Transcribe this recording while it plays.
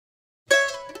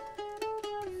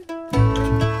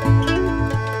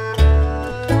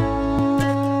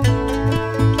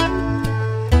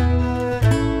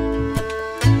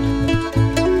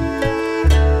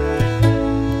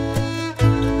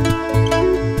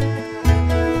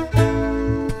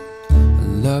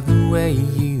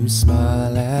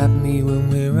smile at me when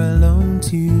we're alone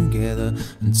together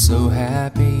and so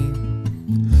happy.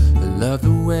 I love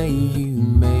the way you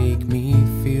make me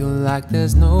feel like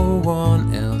there's no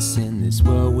one else in this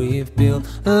world we've built.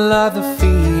 I love the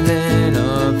feeling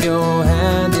of your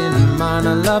hand in mine.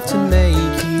 I love to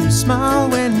make you smile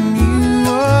when you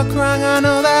are crying. I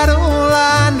know that all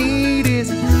I need is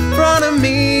in front of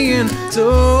me, and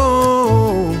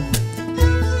so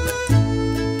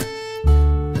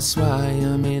that's why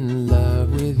I'm in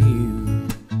love with you.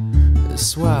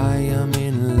 That's why I'm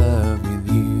in love with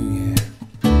you, yeah.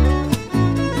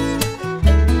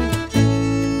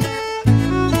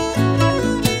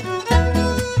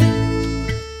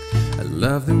 I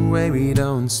love the way we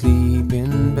don't sleep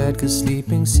in bed, 'cause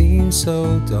sleeping seems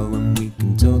so dull when we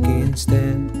can talk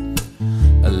instead.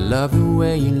 I love the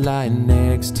way you lie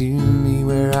next to me,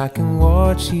 where I can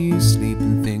watch you sleep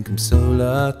and think I'm so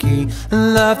lucky. I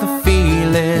love the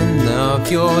feeling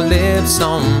of your lips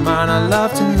on mine. I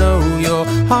love to know your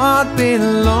heart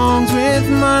belongs with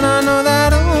mine. I know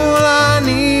that all I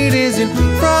need is in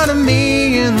front of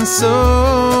me, and so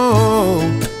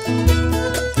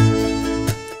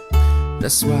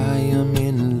that's why I'm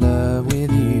in love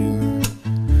with you.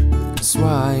 That's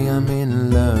why I'm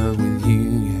in love with you,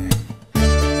 yeah.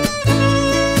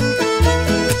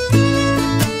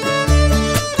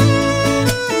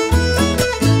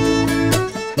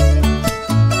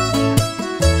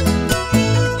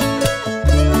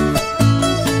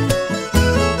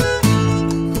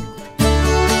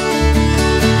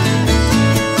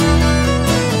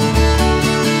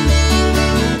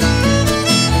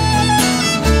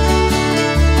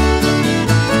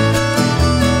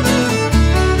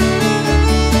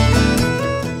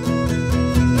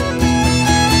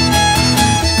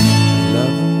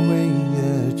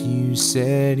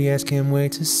 Said yes, can't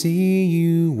wait to see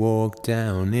you walk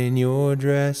down in your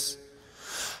dress.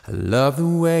 I love the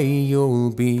way you'll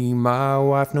be my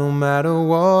wife, no matter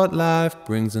what life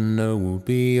brings. I know we'll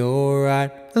be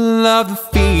alright. I love the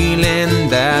feeling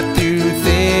that through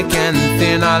thick and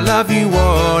thin, I love you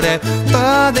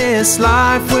whatever this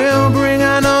life will bring.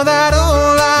 I know that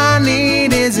all I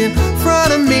need is in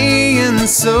front of me, and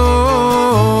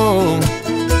so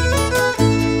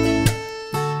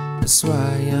that's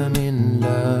why I'm in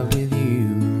love with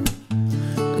you.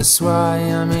 That's why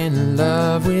I'm in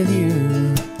love with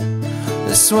you.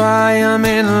 That's why I'm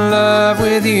in love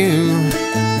with you.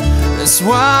 That's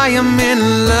why I'm in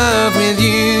love with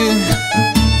you.